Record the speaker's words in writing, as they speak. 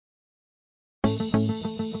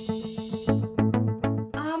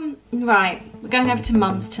Right, we're going over to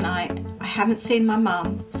Mum's tonight. I haven't seen my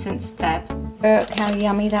mum since Feb. Look how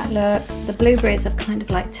yummy that looks. The blueberries have kind of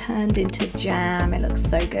like turned into jam. It looks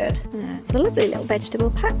so good. Yeah, it's a lovely little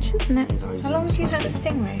vegetable patch, isn't it? How long have you had a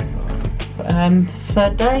stingray for?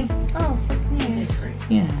 Third day. Oh, so it's new.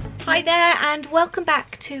 Yeah. Hi there and welcome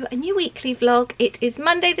back to a new weekly vlog. It is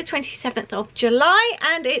Monday the 27th of July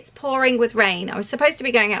and it's pouring with rain. I was supposed to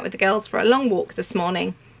be going out with the girls for a long walk this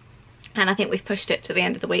morning and I think we've pushed it to the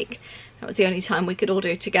end of the week. That was the only time we could all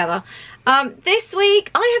do together. This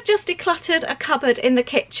week I have just decluttered a cupboard in the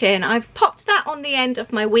kitchen. I've popped that on the end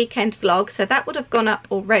of my weekend vlog, so that would have gone up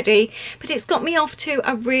already, but it's got me off to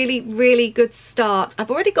a really good start.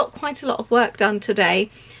 I've already got quite a lot of work done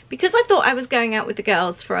today because I thought I was going out with the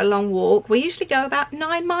girls for a long walk. We usually go about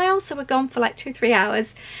 9 miles, so we're gone for like 2-3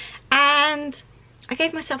 hours, and I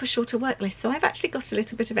gave myself a shorter work list, so I've actually got a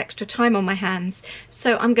little bit of extra time on my hands.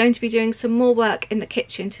 So I'm going to be doing some more work in the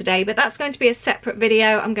kitchen today, but that's going to be a separate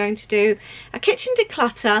video. I'm going to do a kitchen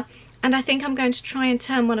declutter, and I think I'm going to try and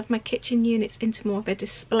turn one of my kitchen units into more of a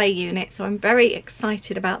display unit, so I'm very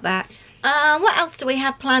excited about that. What else do we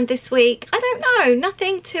have planned this week? I don't know,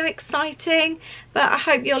 nothing too exciting, but I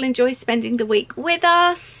hope you'll enjoy spending the week with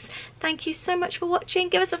us. Thank you so much for watching.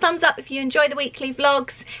 Give us a thumbs up if you enjoy the weekly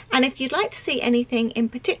vlogs, and if you'd like to see anything in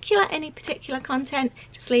particular, any particular content,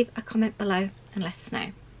 just leave a comment below and let us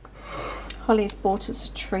know. Holly's bought us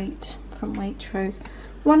a treat from Waitrose,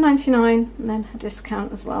 $1.99, and then her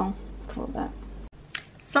discount as well for that.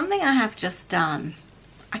 Something I have just done,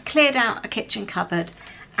 I cleared out a kitchen cupboard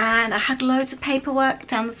and I had loads of paperwork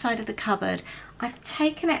down the side of the cupboard. I've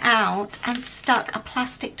taken it out and stuck a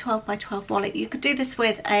plastic 12x12 wallet. You could do this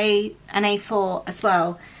with an A4 as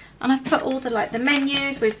well. And I've put all the the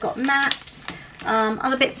menus, we've got maps,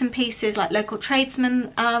 other bits and pieces like local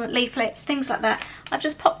tradesmen leaflets, things like that. I've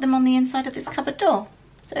just popped them on the inside of this cupboard door.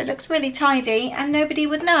 So it looks really tidy and nobody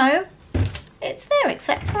would know it's there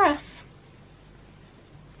except for us.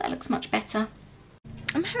 That looks much better.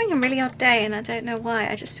 I'm having a really odd day and I don't know why.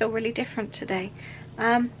 I just feel really different today.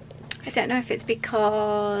 I don't know if it's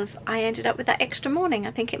because I ended up with that extra morning.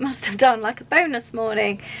 I think it must have done like a bonus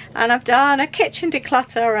morning. And I've done a kitchen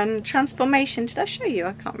declutter and transformation. Did I show you?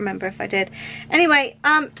 I can't remember if I did. Anyway,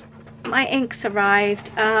 my ink's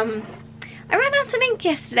arrived. I ran out of ink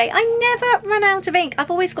yesterday. I never run out of ink.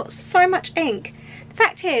 I've always got so much ink. The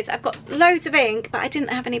fact is, I've got loads of ink, but I didn't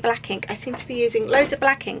have any black ink. I seem to be using loads of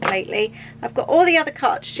black ink lately. I've got all the other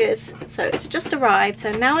cartridges, so it's just arrived. So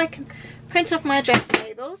now I can print off my address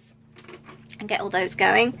labels and get all those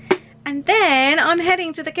going, and then I'm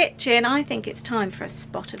heading to the kitchen. I think it's time for a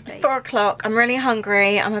spot of bacon. It's 4 o'clock. I'm really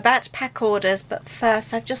hungry. I'm about to pack orders, but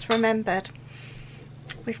first I've just remembered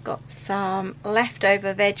we've got some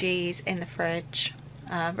leftover veggies in the fridge.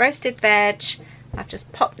 Roasted veg. I've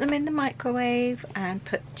just popped them in the microwave and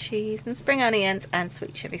put cheese and spring onions and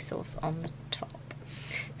sweet chili sauce on the top.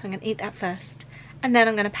 So I'm going to eat that first, and then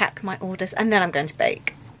I'm going to pack my orders, and then I'm going to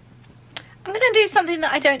bake. I'm going to do something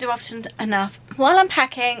that I don't do often enough. While I'm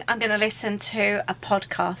packing, I'm going to listen to a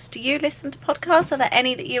podcast. Do you listen to podcasts? Are there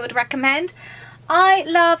any that you would recommend? I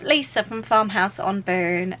love Lisa from Farmhouse on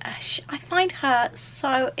Boone. I find her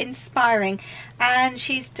so inspiring, and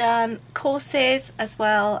she's done courses as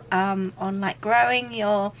well on like growing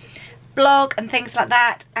your blog and things like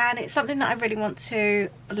that, and it's something that I really want to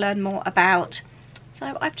learn more about.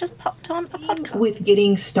 So I've just popped on a podcast. With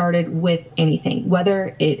getting started with anything,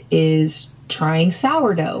 whether it is trying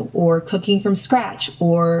sourdough or cooking from scratch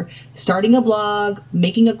or starting a blog,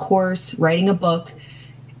 making a course, writing a book.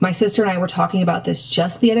 My sister and I were talking about this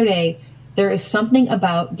just the other day. There is something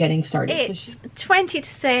about getting started. It's 20 to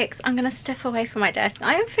 6. I'm going to step away from my desk.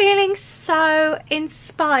 I am feeling so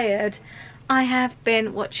inspired. I have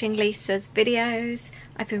been watching Lisa's videos.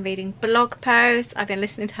 I've been reading blog posts. I've been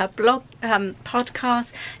listening to her blog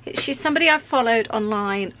podcast. She's somebody I've followed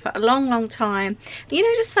online for a long time. You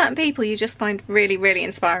know, just certain people you just find really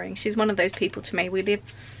inspiring. She's one of those people to me. We live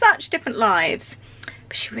such different lives,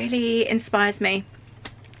 but she really inspires me.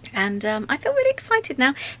 And I feel really excited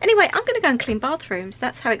now. Anyway, I'm going to go and clean bathrooms.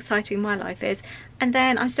 That's how exciting my life is. And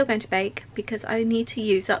then I'm still going to bake because I need to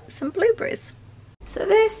use up some blueberries. So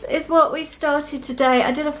this is what we started today.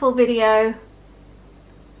 I did a full video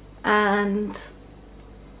and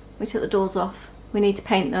we took the doors off. We need to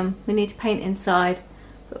paint them. We need to paint inside.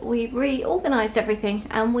 But we reorganised everything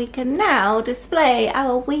and we can now display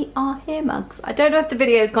our We Are Here mugs. I don't know if the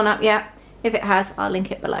video's gone up yet. If it has, I'll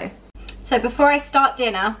link it below. So before I start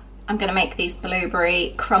dinner, I'm going to make these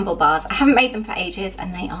blueberry crumble bars. I haven't made them for ages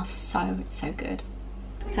and they are so good.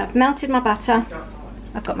 So I've melted my butter.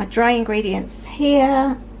 I've got my dry ingredients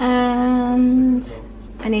here and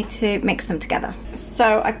I need to mix them together.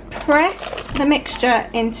 So I've pressed the mixture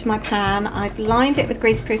into my pan. I've lined it with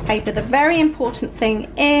greaseproof paper. The very important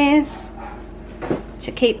thing is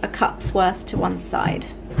to keep a cup's worth to one side.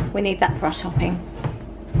 We need that for our topping.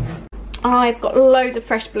 I've got loads of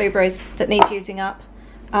fresh blueberries that need using up.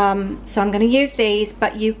 So I'm going to use these,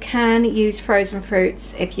 but you can use frozen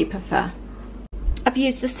fruits if you prefer. I've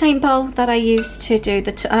used the same bowl that I used to do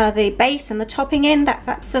the base and the topping in. That's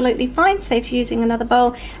absolutely fine, saves using another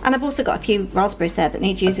bowl. And I've also got a few raspberries there that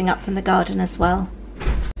need using up from the garden as well.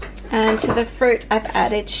 And to the fruit I've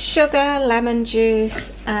added sugar, lemon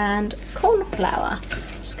juice and corn flour.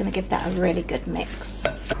 Just going to give that a really good mix.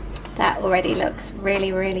 That already looks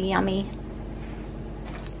really, really yummy.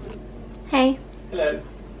 Hey. Hello.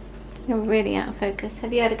 You're really out of focus.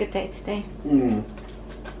 Have you had a good day today?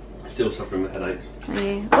 Still suffering with headaches. Are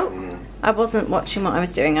you? Oh, I wasn't watching what I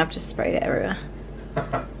was doing. I've just sprayed it everywhere.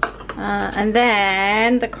 And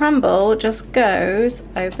then the crumble just goes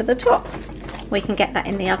over the top. We can get that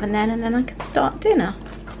in the oven then, and then I can start dinner.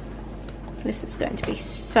 This is going to be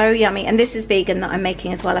so yummy. And this is vegan that I'm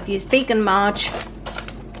making as well. I've used vegan marge,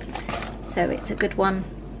 so it's a good one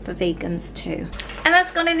for vegans too. And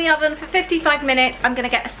that's gone in the oven for 55 minutes. I'm going to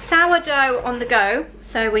get a sourdough on the go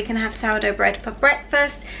so we can have sourdough bread for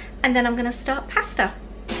breakfast, and then I'm going to start pasta.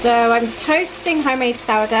 So I'm toasting homemade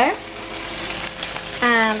sourdough,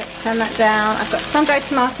 and let's turn that down. I've got sun-dried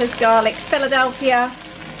tomatoes, garlic, Philadelphia,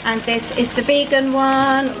 and this is the vegan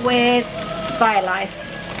one with BioLife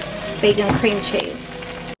vegan cream cheese.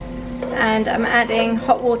 And I'm adding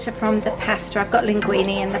hot water from the pasta. I've got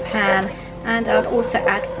linguine in the pan. And I'll also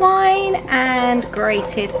add wine and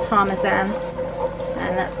grated parmesan,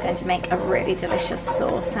 and that's going to make a really delicious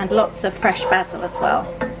sauce, and lots of fresh basil as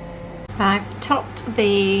well. I've topped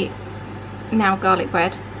the now garlic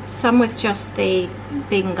bread, some with just the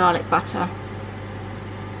vegan garlic butter,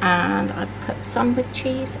 and I've put some with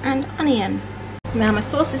cheese and onion. Now my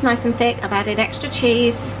sauce is nice and thick. I've added extra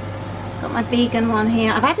cheese, got my vegan one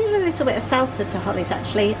here. I've added a little bit of salsa to Holly's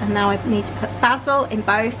actually, and now I need to put basil in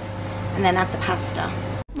both, and then add the pasta.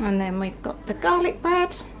 And then we've got the garlic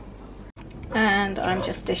bread, and I'm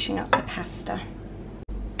just dishing up the pasta.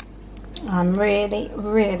 I'm really,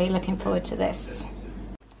 really looking forward to this.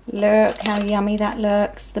 Look how yummy that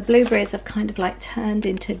looks. The blueberries have kind of like turned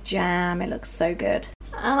into jam. It looks so good.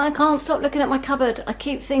 And I can't stop looking at my cupboard. I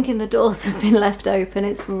keep thinking the doors have been left open.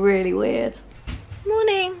 It's really weird.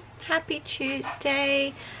 Morning, happy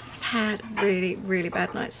Tuesday. I've had really, really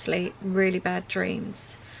bad night's sleep, really bad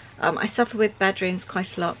dreams. I suffer with bad dreams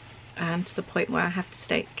quite a lot, to the point where I have to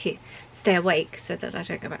stay awake so that I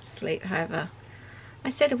don't go back to sleep. However,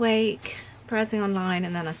 I stayed awake, browsing online,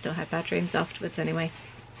 and then I still had bad dreams afterwards anyway.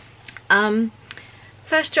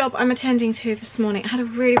 First job I'm attending to this morning. I had a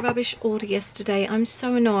really rubbish order yesterday. I'm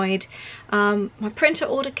so annoyed. My printer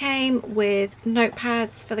order came with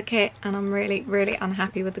notepads for the kit, and I'm really, really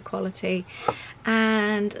unhappy with the quality.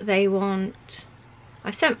 And they want...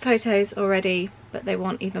 I've sent photos already, but they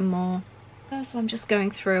want even more. So I'm just going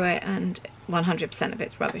through it, and 100% of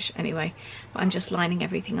it's rubbish anyway. But I'm just lining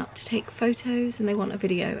everything up to take photos, and they want a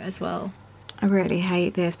video as well. I really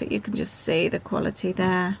hate this, but you can just see the quality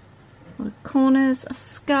there. All the corners are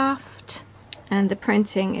scuffed, and the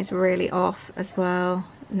printing is really off as well,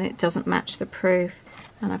 and it doesn't match the proof.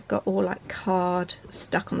 And I've got all like card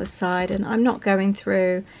stuck on the side, and I'm not going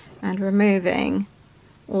through and removing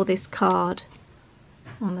all this card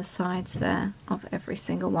on the sides there of every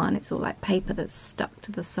single one. It's all like paper that's stuck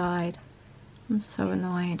to the side. I'm so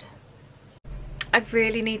annoyed. I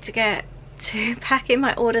really need to get to packing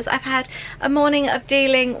my orders. I've had a morning of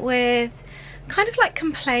dealing with kind of like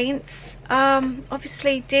complaints.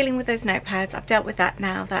 Obviously dealing with those notepads, I've dealt with that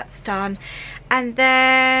now, that's done. And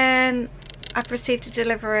then I've received a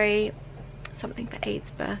delivery, something for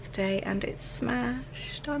Aid's birthday, and it's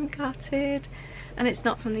smashed. I'm gutted. And it's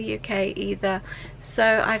not from the UK either.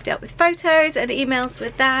 So I've dealt with photos and emails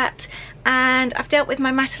with that, and I've dealt with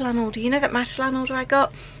my Matalan order. You know that Matalan order I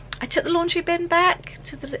got? I took the laundry bin back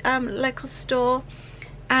to the local store,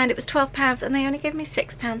 and it was £12, and they only gave me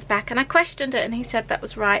 £6 back, and I questioned it, and he said that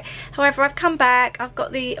was right. However, I've come back, I've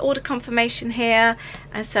got the order confirmation here,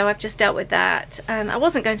 and so I've just dealt with that, and I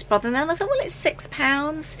wasn't going to bother. And then I thought, well, it's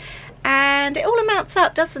 £6, and it all amounts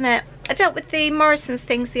up, doesn't it? I dealt with the Morrison's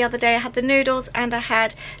things the other day. I had the noodles and I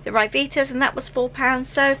had the Rivitas, and that was £4.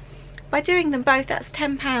 So by doing them both, that's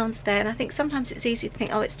 £10 then. I think sometimes it's easy to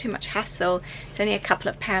think, oh, it's too much hassle, it's only a couple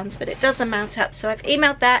of pounds, but it does amount up. So I've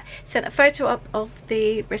emailed that, sent a photo up of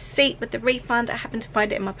the receipt with the refund. I happened to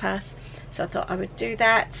find it in my purse, so I thought I would do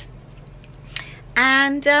that.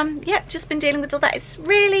 And yeah, just been dealing with all that. It's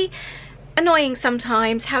really annoying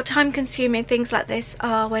sometimes how time consuming things like this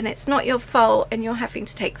are when it's not your fault and you're having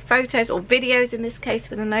to take photos or videos in this case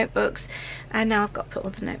for the notebooks. And now I've got to put all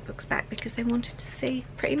the notebooks back because they wanted to see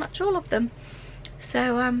pretty much all of them.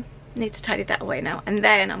 So need to tidy that away now, and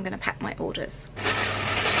then I'm going to pack my orders.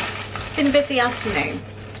 Been a busy afternoon.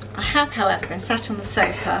 I have, however, been sat on the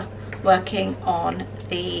sofa working on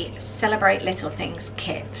the Celebrate Little Things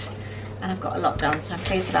kit, and I've got a lot done, so I'm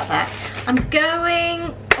pleased about that. I'm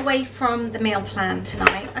going away from the meal plan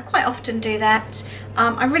tonight. I quite often do that.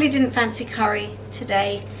 I really didn't fancy curry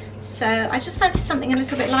today, so I just fancy something a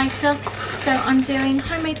little bit lighter. So I'm doing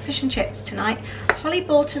homemade fish and chips tonight. Holly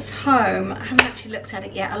bought us home, I haven't actually looked at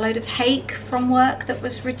it yet, a load of hake from work that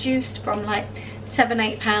was reduced from like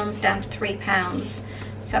 £7-8 down to £3.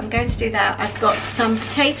 So I'm going to do that. I've got some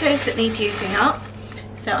potatoes that need using up,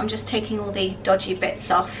 so I'm just taking all the dodgy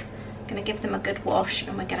bits off. I'm going to give them a good wash,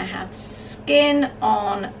 and we're going to have skin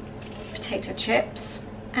on potato chips.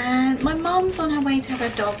 And my mum's on her way to have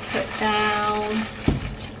her dog put down.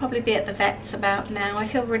 She'll probably be at the vet's about now. I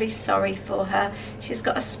feel really sorry for her. She's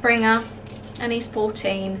got a Springer and he's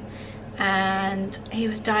 14, and he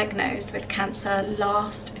was diagnosed with cancer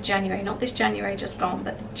last January, not this January just gone,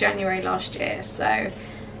 but January last year. So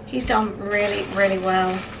he's done really, really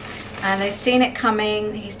well, and they've seen it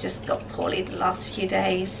coming. He's just got poorly the last few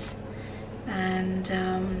days, and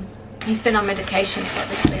he's been on medication for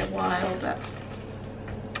obviously a while, but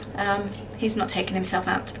he's not taken himself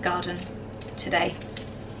out to the garden today.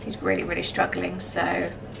 He's really, really struggling, so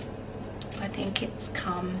I think it's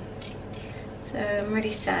come. So I'm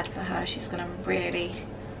really sad for her. She's gonna really,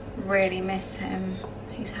 really miss him.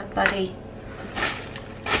 He's her buddy.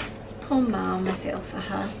 Poor mum, I feel for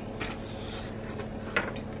her.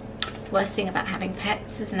 The worst thing about having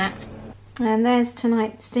pets, isn't it? And there's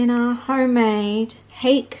tonight's dinner, homemade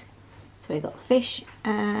hake. So we got fish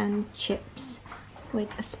and chips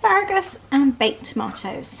with asparagus and baked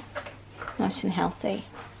tomatoes. Nice and healthy.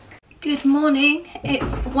 Good morning,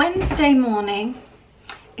 it's Wednesday morning.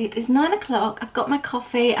 It is 9 o'clock, I've got my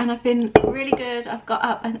coffee and I've been really good. I've got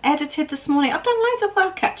up and edited this morning. I've done loads of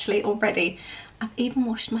work actually already. I've even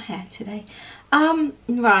washed my hair today.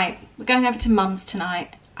 Right, we're going over to mum's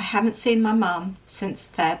tonight. I haven't seen my mum since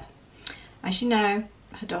Feb. As you know,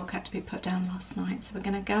 her dog had to be put down last night, so we're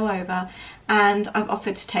going to go over, and I've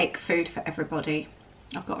offered to take food for everybody.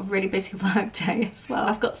 I've got a really busy work day as well.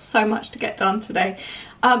 I've got so much to get done today.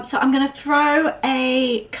 So I'm going to throw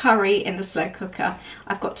a curry in the slow cooker.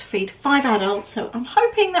 I've got to feed 5 adults, so I'm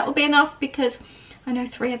hoping that will be enough because I know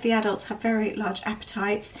 3 of the adults have very large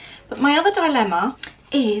appetites. But my other dilemma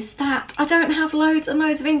is that I don't have loads and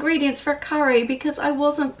loads of ingredients for a curry because I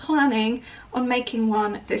wasn't planning on making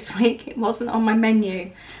one this week. It wasn't on my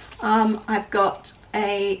menu. I've got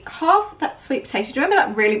a half that sweet potato. Do you remember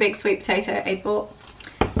that really big sweet potato I bought?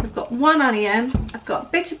 I've got 1 onion, I've got a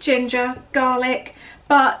bit of ginger, garlic,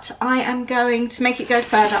 but I am going to make it go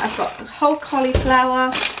further. I've got whole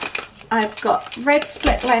cauliflower, I've got red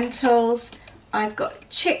split lentils, I've got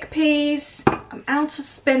chickpeas, I'm out of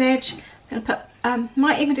spinach. I'm going to put,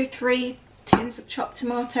 might even do 3 tins of chopped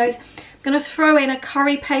tomatoes. I'm going to throw in a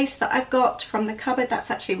curry paste that I've got from the cupboard. That's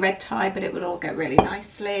actually red Thai, but it would all go really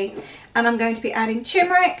nicely. And I'm going to be adding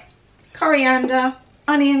turmeric, coriander,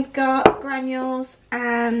 onion granules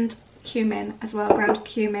and cumin as well, ground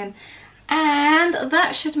cumin, and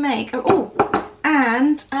that should make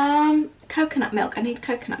and coconut milk. I need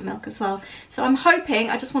coconut milk as well, so I'm hoping,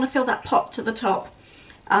 I just want to fill that pot to the top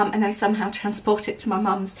and then somehow transport it to my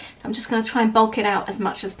mum's. So I'm just going to try and bulk it out as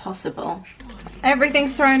much as possible.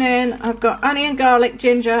 Everything's thrown in. I've got onion, garlic,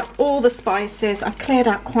 ginger, all the spices. I've cleared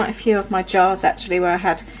out quite a few of my jars actually where I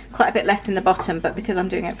had quite a bit left in the bottom, but because I'm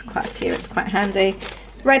doing it for quite a few, it's quite handy.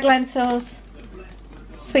 Red lentils,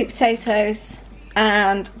 sweet potatoes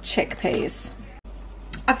and chickpeas.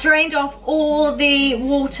 I've drained off all the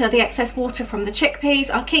water, the excess water from the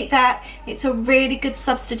chickpeas. I'll keep that. It's a really good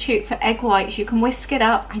substitute for egg whites. You can whisk it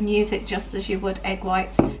up and use it just as you would egg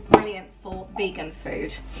whites. Brilliant for vegan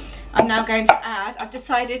food. I'm now going to add, I've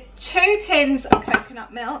decided 2 tins of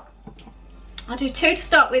coconut milk. I'll do 2 to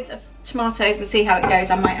start with of tomatoes and see how it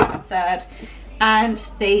goes. I might add a 3rd. And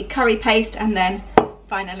the curry paste, and then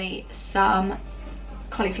finally some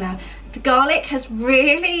cauliflower. The garlic has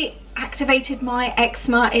really activated my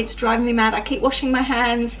eczema. It's driving me mad. I keep washing my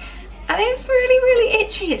hands and it's really, really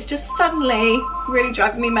itchy. It's just suddenly really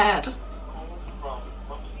driving me mad.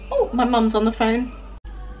 Oh, my mum's on the phone.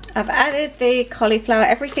 I've added the cauliflower.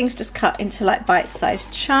 Everything's just cut into like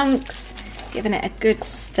bite-sized chunks, giving it a good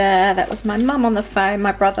stir. That was my mum on the phone.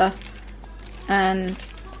 My brother and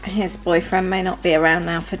his boyfriend may not be around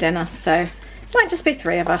now for dinner, so it might just be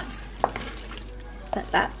 3 of us. but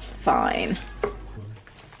that's fine.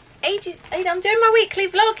 Ada, I'm doing my weekly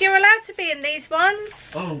vlog. You're allowed to be in these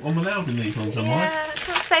ones. Oh, I'm allowed in these ones, am I? Yeah,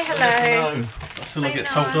 come say hello. No, I feel I get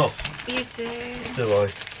told off. You do. Do I?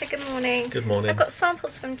 Say good morning. Good morning. I've got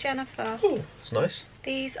samples from Jennifer. Oh, it's nice.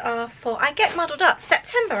 These are for, I get muddled up,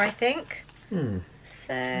 September I think.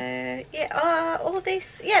 So, yeah, all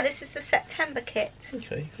this, yeah, this is the September kit.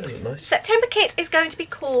 Okay, that looks nice. September kit is going to be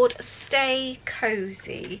called Stay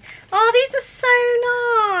Cozy. Oh, these are so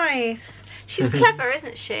nice. She's clever,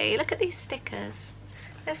 isn't she? Look at these stickers.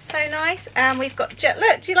 They're so nice. And we've got,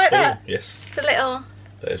 look, do you like that? Yes. It's a little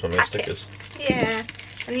That is one of those stickers. Yeah.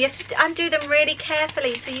 And you have to undo them really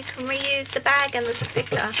carefully so you can reuse the bag and the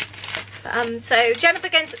sticker. So Jennifer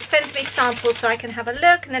sends me samples so I can have a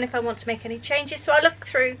look, and then if I want to make any changes, so I look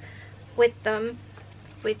through with them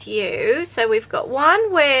with you. So we've got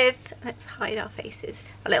one with, let's hide our faces,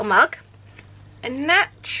 a little mug, a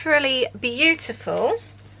naturally beautiful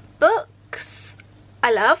books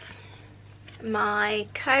I love, my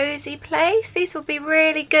cozy place. These will be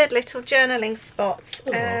really good little journaling spots.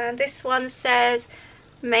 Aww. And this one says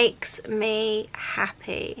makes me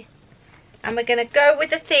happy, and we're going to go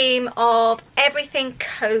with the theme of everything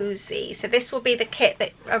cozy. So this will be the kit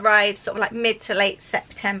that arrives sort of like mid to late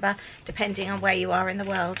September, depending on where you are in the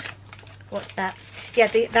world. What's that? Yeah,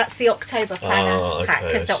 that's the October planner pack,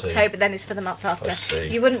 because the October then is for the month after. I see.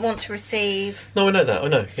 You wouldn't want to receive. No, I know that. I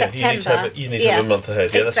know. September. You need to have a month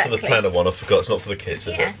ahead. Yeah, exactly. That's for the planner one. I forgot. It's not for the kids,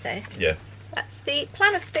 is Yeah, it? so Yeah. that's the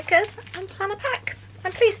planner stickers and planner pack.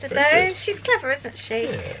 I'm pleased with Very those. good. She's clever, isn't she?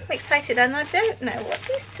 Yeah. I'm excited, and I don't know what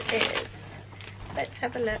this is. Let's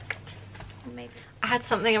have a look. Maybe I had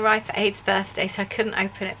something arrive for Aid's birthday, so I couldn't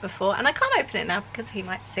open it before, and I can't open it now because he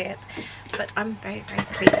might see it. But I'm very, very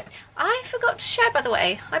pleased. I forgot to share, by the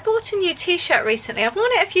way. I bought a new t-shirt recently. I've worn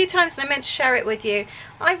it a few times, and I meant to share it with you.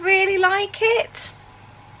 I really like it.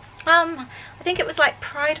 I think it was like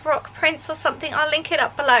Pride Rock Prince or something. I'll link it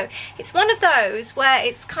up below. It's one of those where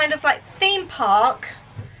it's kind of like theme park,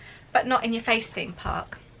 but not in your face theme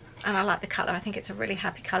park. And I like the colour. I think it's a really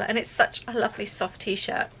happy colour, and it's such a lovely soft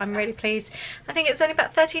t-shirt. I'm really pleased. I think it was only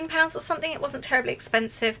about £13 or something. It wasn't terribly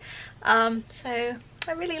expensive, so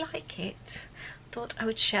I really like it. Thought I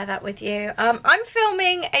would share that with you. I'm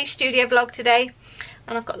filming a studio vlog today,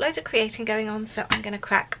 and I've got loads of creating going on, so I'm going to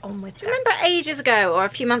crack on with that. Remember ages ago, or a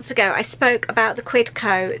few months ago, I spoke about the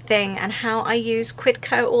Quidco thing and how I use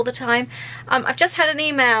Quidco all the time. I've just had an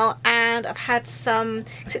email, and I've had some,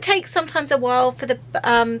 because it takes sometimes a while for the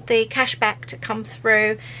cashback to come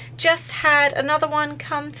through. Just had another one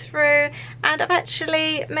come through, and I've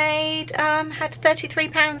actually made had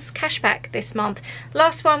 £33 cashback this month.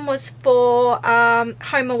 Last one was for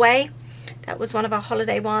Home Away. That was one of our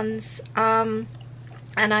holiday ones.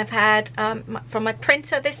 And I've had from my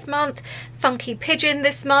printer this month, Funky Pigeon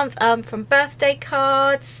this month, from birthday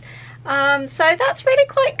cards. So that's really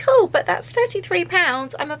quite cool, but that's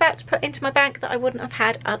 £33 I'm about to put into my bank that I wouldn't have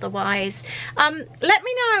had otherwise. Let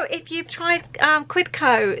me know if you've tried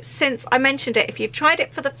Quidco since I mentioned it. If you've tried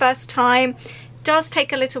it for the first time, it does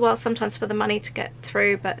take a little while sometimes for the money to get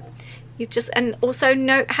through, but you just, and also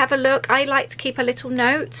have a look. I like to keep a little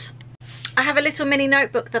note. I have a little mini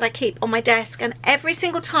notebook that I keep on my desk, and every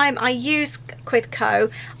single time I use Quidco,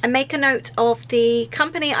 I make a note of the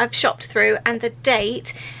company I've shopped through and the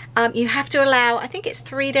date. You have to allow, I think it's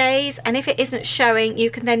 3 days, and if it isn't showing, you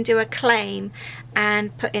can then do a claim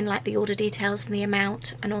and put in like the order details and the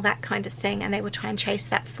amount and all that kind of thing, and they will try and chase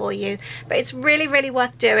that for you. But it's really, really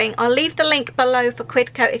worth doing. I'll leave the link below for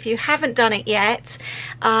Quidco if you haven't done it yet.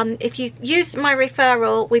 If you use my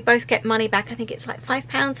referral, we both get money back. I think it's like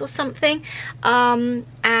 £5 or something,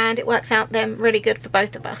 and it works out then really good for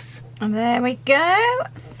both of us. And there we go.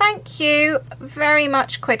 Thank you very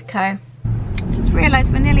much, Quidco. Just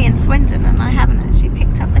realised we're nearly in Swindon and I haven't actually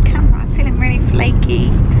picked up the camera. I'm feeling really flaky.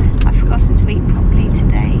 I've forgotten to eat properly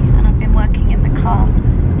today, and I've been working in the car,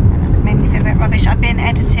 and that's made me feel a bit rubbish. I've been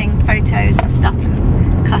editing photos and stuff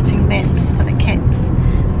and cutting bits for the kids.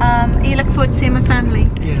 Are you looking forward to seeing my family?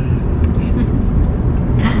 Yeah.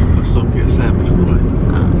 I'll stop and get a sandwich on the way.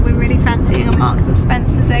 We're really fancying a Marks and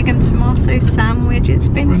Spencer's egg and tomato sandwich. It's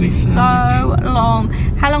been Really so long.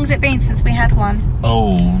 How long has it been since we had one?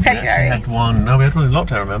 Oh, February. We actually had one. No, we had one in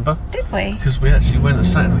lockdown, remember? Did we? Because we actually went and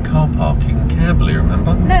sat in the car park in Camberley,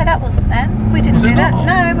 remember? No, that wasn't then. We didn't Was it do that. not?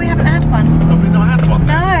 No, we haven't had one. Have we not had one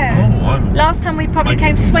then? No. Oh, I'm Last time we probably making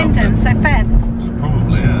came to things up Swindon, so then. Feb. So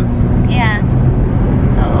probably, yeah.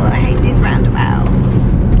 Yeah. Oh, I hate these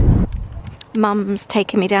roundabouts. Mum's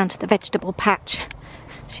taken me down to the vegetable patch.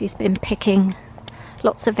 She's been picking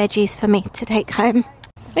lots of veggies for me to take home.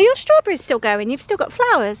 Are your strawberries still going? You've still got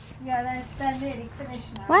flowers? Yeah, they're nearly finished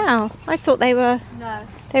now. Wow, I thought they were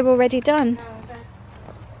already done. No,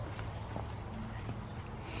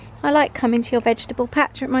 I like coming to your vegetable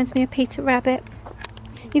patch. It reminds me of Peter Rabbit.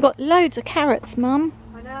 You got loads of carrots, Mum.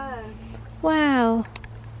 I know. Wow.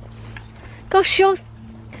 Gosh, your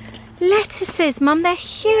lettuces, Mum, they're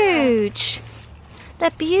huge. They're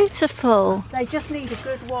beautiful. They just need a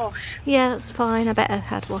good wash. Yeah, that's fine. I better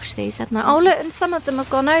had washed these, hadn't I? Oh, look, and some of them have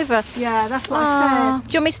gone over. Yeah, that's what I said.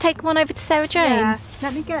 Do you want me to take one over to Sarah Jane? Yeah.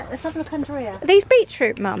 Let's have a look under here. Are these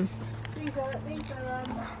beetroot, Mum? These are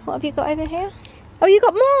What have you got over here? Oh, you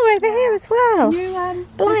got more over here as well. you,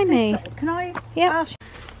 Blimey. Can I Yep. ask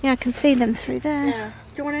Yeah, I can see them through there. you?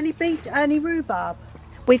 Do you want any rhubarb?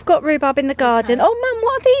 We've got rhubarb in the garden. Okay. Oh, Mum,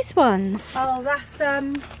 what are these ones? Oh, that's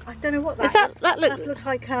I don't know what that Is that looks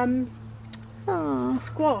like Oh,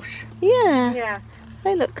 squash. yeah. Yeah,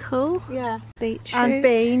 They look cool. yeah. Beetroot. And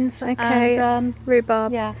beans. Okay. And,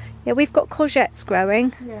 Rhubarb. yeah, Yeah, we've got courgettes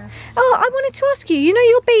growing. yeah. Oh, I wanted to ask you, you know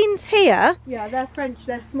your beans here? Yeah, they're French,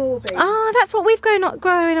 they're small beans. Oh, that's what we've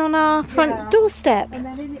growing on our front Yeah. doorstep. And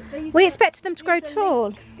then We expected them to grow these are tall.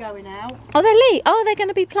 leeks going out. Oh, they're going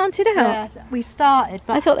to be planted out? Yeah, we started,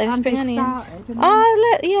 but I thought they were Andy spring onions. started, and Oh,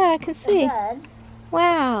 look, yeah, I can see. then,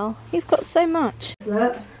 Wow, you've got so much.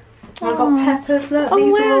 look, I've Oh. got peppers, look, Oh,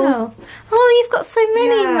 these are all, wow. Oh, you've got so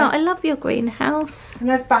many. Yeah. Mum. I love your greenhouse. and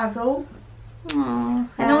there's basil, Oh,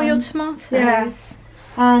 and all your tomatoes. yeah.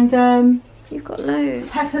 and You've got loads.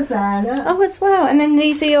 peppers there, look. Oh, as well. And then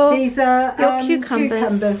these are your... These are your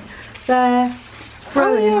cucumbers. They're Oh,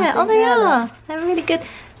 growing, I yeah. Oh, think, they yeah, look. are. They're really good.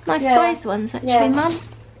 Nice Yeah. sized ones, actually, Yeah. Mum.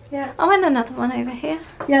 Yeah, Oh, and another one over here.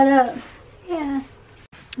 yeah, look. Yeah.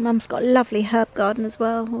 Mum's got a lovely herb garden as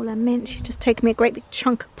well. All her mint. She's just taken me a great big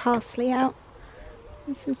chunk of parsley out.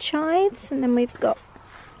 And some chives. And then we've got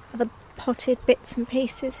other potted bits and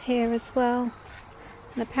pieces here as well.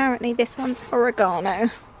 And apparently this one's oregano.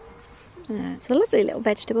 Yeah, it's a lovely little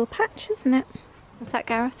vegetable patch, isn't it? What's that,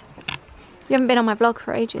 Gareth? You haven't been on my vlog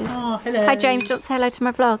for ages. Oh, hello. Hi, James. Do you want to say hello to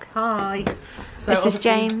my vlog? Hi. So This is obviously,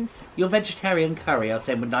 James. Your vegetarian curry, I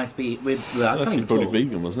said, would nice be with. Well, I can't Actually, even probably talk.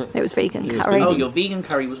 vegan, wasn't it? It was vegan Yeah, it was curry. Oh, your vegan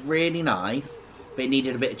curry was really nice, but it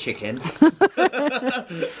needed a bit of chicken,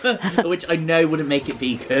 which I know wouldn't make it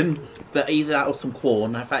vegan. But either that or some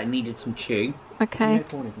corn. I thought it needed some chew. Okay.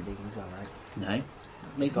 Corn isn't vegan as well, right? No,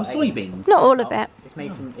 made from soybeans. Not all of it. It's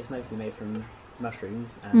mostly made from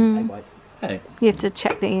mushrooms and egg whites. Oh. You have to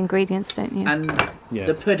check the ingredients, don't you? And Yeah.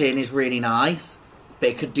 the pudding is really nice, but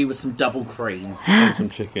it could do with some double cream And some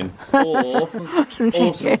chicken. or Some or some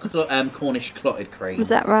chicken. Cornish clotted cream. Is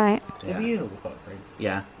that right? Yeah. Have you all got cream?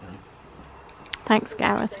 Yeah. Thanks,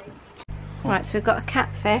 Gareth. Right, so we've got a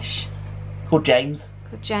catfish Called James.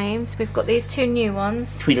 called James. We've got these two new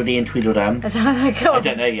ones. Tweedledee and Tweedledum. Is that how they go? I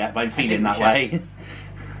don't know yet, but I'm feeling that way.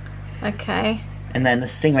 Okay, And then the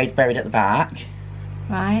stingray's buried at the back.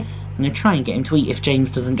 right. I'm going to try and get him to eat if James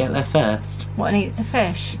doesn't get there first. What, and eat the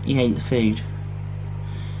fish? He ate the food.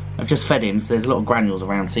 I've just fed him, so there's a lot of granules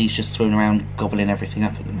around, so he's just swimming around gobbling everything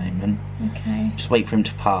up at the moment. Okay. Just wait for him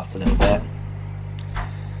to pass a little bit.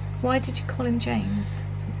 Why did you call him James?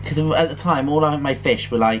 Because at the time, all of my fish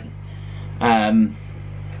were like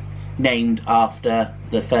named after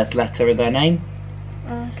the first letter of their name.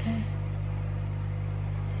 Okay.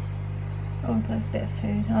 Oh, there's a bit of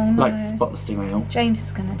food. Oh no. Like to spot the stingray out. James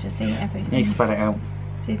is going to just eat everything. He spat it out.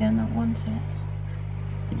 Did he not want it?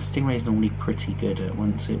 The stingray's normally pretty good at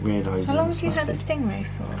once it realises. How long it's have you had a nasty. stingray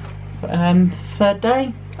for? Third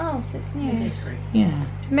day? Oh, so it's new. Yeah.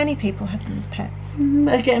 Do many people have them as pets?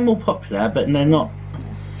 They're getting more popular, but they're not.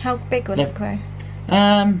 How big will it grow?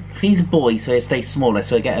 He's a boy, so he'll stay smaller,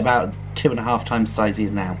 so he'll get about 2.5 times the size he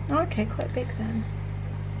is now. Oh, okay, quite big then.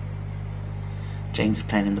 James is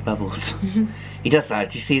playing in the bubbles. He does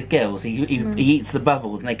that. Do you see his gills? He eats the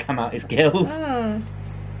bubbles and they come out his gills. Oh,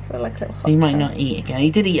 so like a little hot He might tub. not eat again. He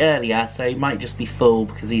did eat earlier, so he might just be full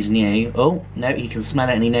because he's new. Oh, no, he can smell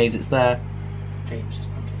it and he knows it's there. James just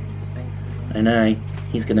wanted his face. I know.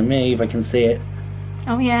 He's going to move. I can see it.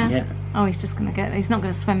 Oh yeah. Yeah. Oh, he's just gonna go. He's not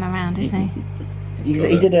gonna swim around, is he? He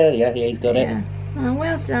did earlier. Yeah, he's got it. Yeah. Oh,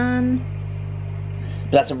 well done.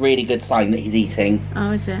 But that's a really good sign that he's eating.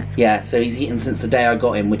 Oh, is it? Yeah, so he's eaten since the day I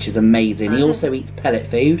got him, which is amazing. He also eats pellet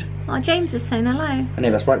food. Oh, James is saying hello. I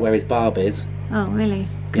know, that's right where his barb is. Oh, really?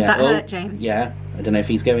 Could that hurt, James? Yeah, I don't know if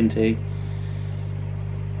he's going to.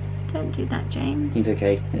 Don't do that, James. He's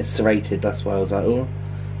okay. It's serrated, that's why I was like, oh.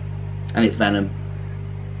 And it's venom.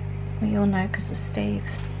 Well, you'll know because of Steve.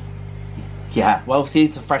 Yeah, well, obviously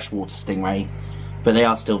it's a freshwater stingray, but they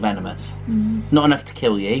are still venomous. Not enough to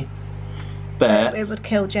kill you, but It would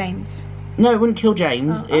kill James. No, it wouldn't kill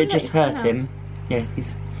James. Oh, It would look, just he's hurt gone him. Yeah,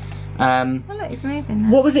 he's... Oh look, he's moving now.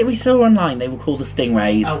 What was it we saw online? They were called the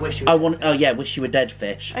stingrays. Oh, wish you were dead. Oh yeah, wish you were dead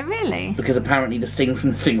fish. Oh really? Because apparently the sting from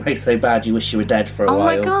the stingray's so bad you wish you were dead for a Oh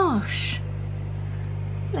while. my gosh.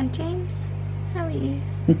 Hello James. How are you?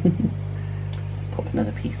 Let's pop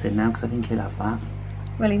another piece in now because I think he'll have that.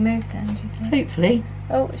 Will he move then, do you think? Hopefully.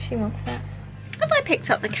 Oh, she wants that. Have I picked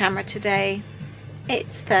up the camera today?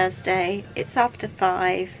 It's Thursday. It's after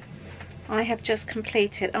 5. I have just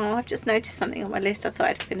completed... Oh, I've just noticed something on my list. I thought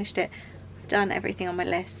I'd finished it. I've done everything on my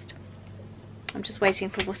list. I'm just waiting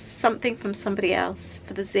for something from somebody else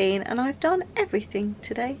for the zine. And I've done everything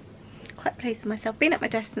today. Quite pleased with myself. Been at my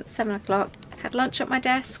desk since 7 o'clock. Had lunch at my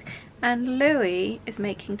desk. And Louis is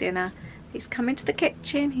making dinner. He's come into the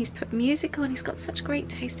kitchen. He's put music on. He's got such great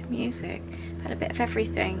taste in music. I've had a bit of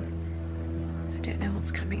everything. I don't know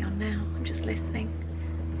what's coming on now. I'm just listening.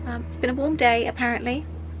 It's been a warm day apparently.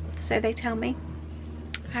 So they tell me.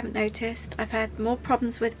 I haven't noticed. I've had more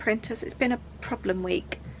problems with printers. It's been a problem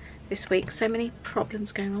week this week. So many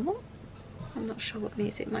problems going on. What? I'm not sure what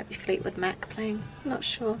music. It might be Fleetwood Mac playing. I'm not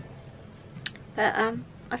sure. But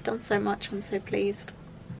I've done so much. I'm so pleased.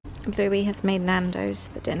 Louis has made Nando's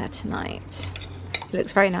for dinner tonight. It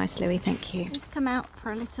looks very nice, Louis. Thank you. We've come out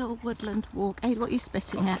for a little woodland walk. Aid, what are you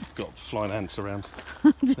spitting at? I've got flying ants around.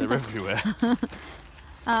 They're everywhere.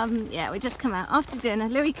 Yeah, we just come out after dinner.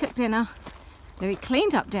 Louis cooked dinner. Louis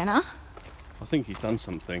cleaned up dinner. I think he's done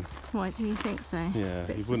something. Why do you think so? Yeah,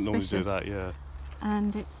 Bit he wouldn't normally do suspicious. that, yeah.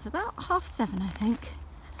 And it's about 7:30, I think.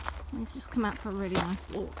 We've just come out for a really nice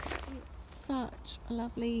walk. It's such a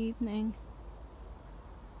lovely evening.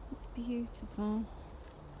 It's beautiful.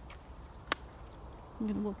 I'm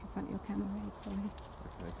going to walk in front of your camera, sorry.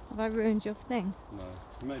 Okay. Have I ruined your thing? No,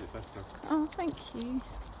 you made it better. Oh, thank you.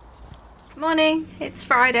 Morning, it's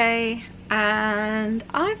Friday and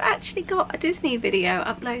I've actually got a Disney video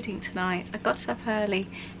uploading tonight. I got up early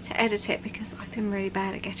to edit it because I've been really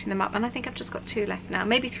bad at getting them up, and I think I've just got 2 left now,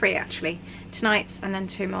 maybe 3 actually, tonight and then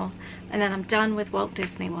 2 more, and then I'm done with Walt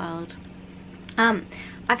Disney World.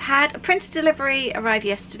 I've had a printer delivery arrive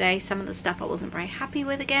yesterday, some of the stuff I wasn't very happy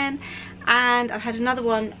with again, and I've had another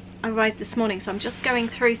one arrived this morning, so I'm just going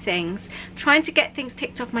through things, trying to get things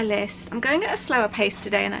ticked off my list. I'm going at a slower pace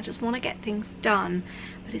today and I just want to get things done,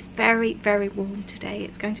 but it's very, very warm today.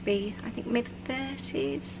 It's going to be, I think,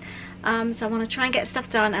 mid-30s, so I want to try and get stuff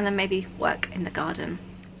done and then maybe work in the garden.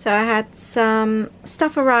 So I had some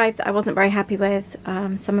stuff arrive that I wasn't very happy with.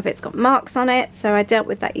 Some of it's got marks on it, so I dealt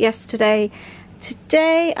with that yesterday.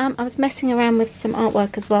 Today I was messing around with some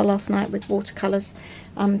artwork as well last night with watercolours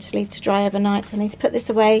to leave to dry overnight, so I need to put this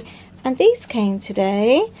away. And these came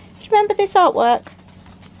today. Do you remember this artwork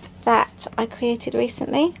that I created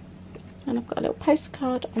recently? And I've got a little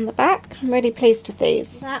postcard on the back. I'm really pleased with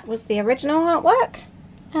these. That was the original artwork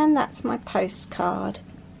and that's my postcard.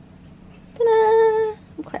 Ta-da!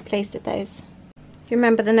 I'm quite pleased with those. Do you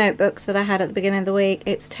remember the notebooks that I had at the beginning of the week?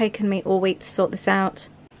 It's taken me all week to sort this out.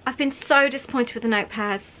 I've been so disappointed with the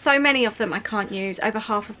notepads. So many of them I can't use, over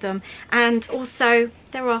half of them. And also,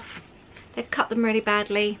 they're off. They've cut them really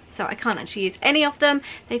badly, so I can't actually use any of them.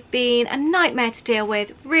 They've been a nightmare to deal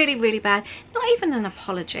with, really, really bad. Not even an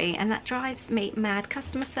apology, and that drives me mad.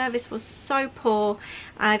 Customer service was so poor.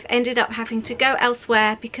 I've ended up having to go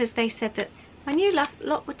elsewhere because they said that my new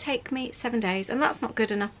lot would take me 7 days, and that's not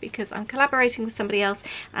good enough because I'm collaborating with somebody else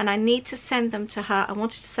and I need to send them to her. I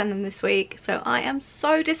wanted to send them this week, so I am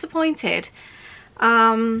so disappointed.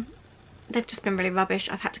 They've just been really rubbish.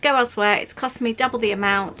 I've had to go elsewhere. It's cost me double the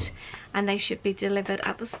amount and they should be delivered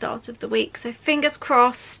at the start of the week, so fingers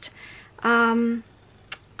crossed. I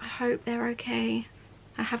hope they're okay.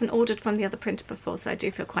 I haven't ordered from the other printer before, so I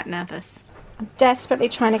do feel quite nervous. I'm desperately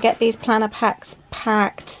trying to get these planner packs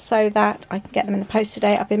packed so that I can get them in the post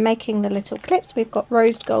today. I've been making the little clips. We've got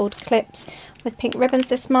rose gold clips with pink ribbons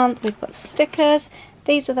this month. We've got stickers.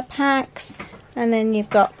 These are the packs. And then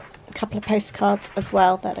you've got a couple of postcards as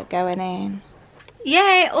well that are going in.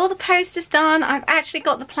 Yay, all the post is done. I've actually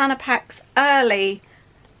got the planner packs early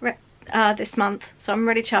this month, so I'm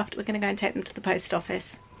really chuffed. We're going to go and take them to the post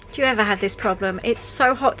office. Do you ever have this problem? It's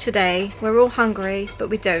so hot today, we're all hungry, but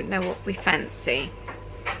we don't know what we fancy.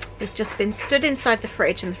 We've just been stood inside the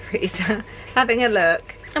fridge and the freezer having a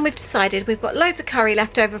look, and we've decided we've got loads of curry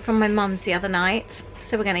left over from my mum's the other night,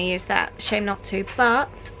 so we're going to use that. Shame not to, but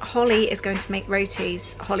Holly is going to make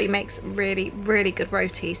rotis. Holly makes really, really good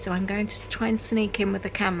rotis, so I'm going to try and sneak in with the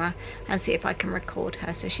camera and see if I can record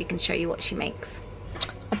her so she can show you what she makes.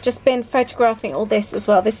 I've just been photographing all this as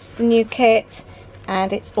well. This is the new kit,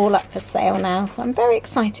 and it's all up for sale now, so I'm very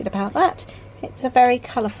excited about that. It's a very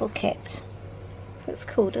colourful kit. Looks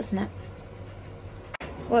cool, doesn't it?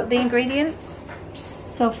 What are the ingredients?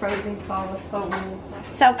 Self-raising flour, salt and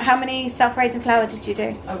water. How many self-raising flour did you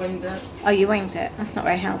do? I winged it. Oh, you winged it. That's not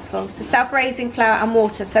very helpful. So self-raising flour and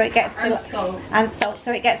water, so it gets to And salt.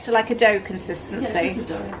 so it gets to like a dough consistency. Yeah, it's just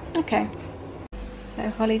a dough. Okay. So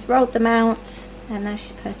Holly's rolled them out, and now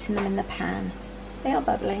she's putting them in the pan. They are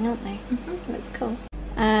bubbling, aren't they? Mm-hmm. Looks cool.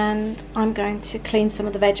 And I'm going to clean some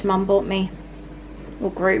of the veg Mum bought me, or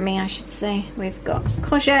grew me, I should say. We've got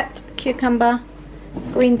courgette, cucumber,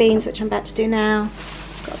 green beans, which I'm about to do now.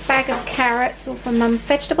 Got a bag of carrots, all from Mum's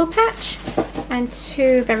vegetable patch, and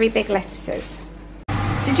 2 very big lettuces.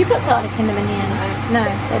 Did you put garlic in them in the end?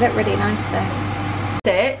 No, they look really nice though.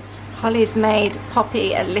 That's it. Holly's made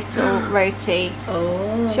Poppy a little roti.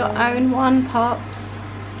 Oh. It's your own one, Pops.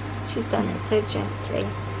 She's done it so gently.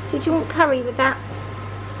 Did you want curry with that?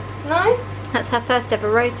 Nice. That's her first ever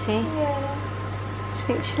roti. Yeah. Do you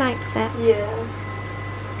think she likes it? Yeah.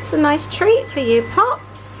 It's a nice treat for you,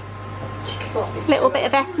 Pops. Little bit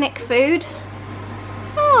of ethnic food.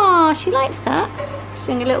 Oh, she likes that. She's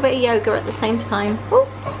doing a little bit of yoga at the same time. Oh,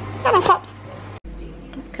 hello, Pops.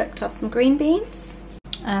 Cooked off some green beans.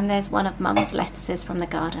 And there's one of Mum's lettuces from the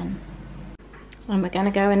garden. And we're going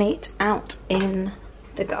to go and eat out in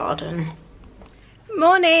the garden.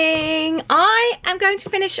 Morning! I am going to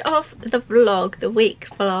finish off the vlog, the week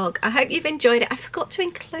vlog. I hope you've enjoyed it. I forgot to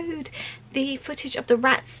include the footage of the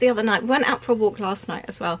rats the other night. We went out for a walk last night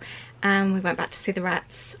as well, and we went back to see the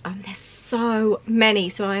rats. There's so many,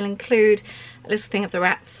 so I'll include a little thing of the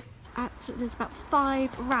rats. Absolutely, there's about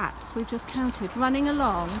 5 rats we've just counted running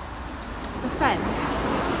along the fence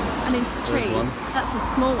and into the trees. One. That's a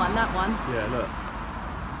small one, that one. Yeah, look.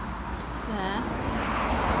 There.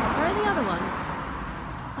 Where are the other ones?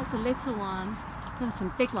 That's a little one. There were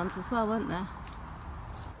some big ones as well, weren't there?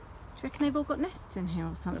 Do you reckon they've all got nests in here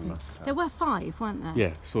or something? There were 5, weren't there?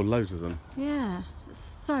 Yeah, saw loads of them. Yeah.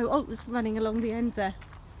 So, oh, it was running along the end there.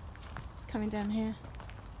 It's coming down here.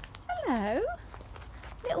 Hello.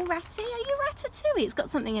 Little ratty. Are you ratatouille? It's got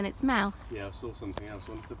something in its mouth. Yeah, I saw something else.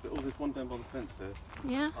 Oh, there's one down by the fence there.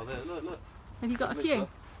 Yeah? Oh, there, look. Have you got a few?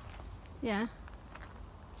 Yeah.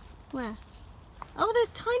 Where? Oh,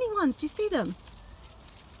 there's tiny ones. Do you see them?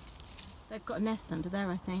 They've got a nest under there,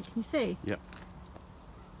 I think. Can you see? Yep.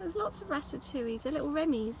 There's lots of ratatouilles. They're little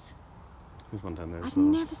remmies. There's one down there I've as well.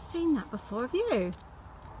 never seen that before, have you?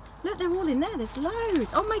 Look, they're all in there. There's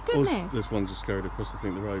loads. Oh my goodness. There's one just scurried across, I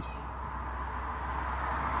think, the road.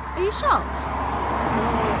 Are you shocked?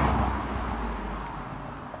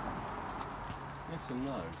 Yes and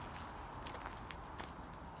no.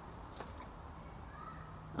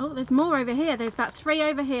 Oh, there's more over here. There's about 3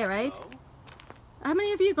 over here, Aid. Oh. How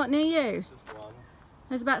many have you got near you? Just one.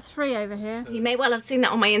 There's about 3 over here. You may well have seen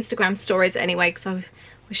that on my Instagram stories anyway, because I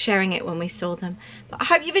was sharing it when we saw them. But I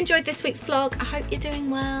hope you've enjoyed this week's vlog. I hope you're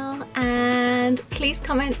doing well. And please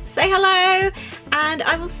comment, say hello. And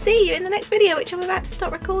I will see you in the next video, which I'm about to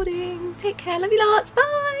start recording. Take care. Love you lots.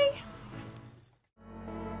 Bye.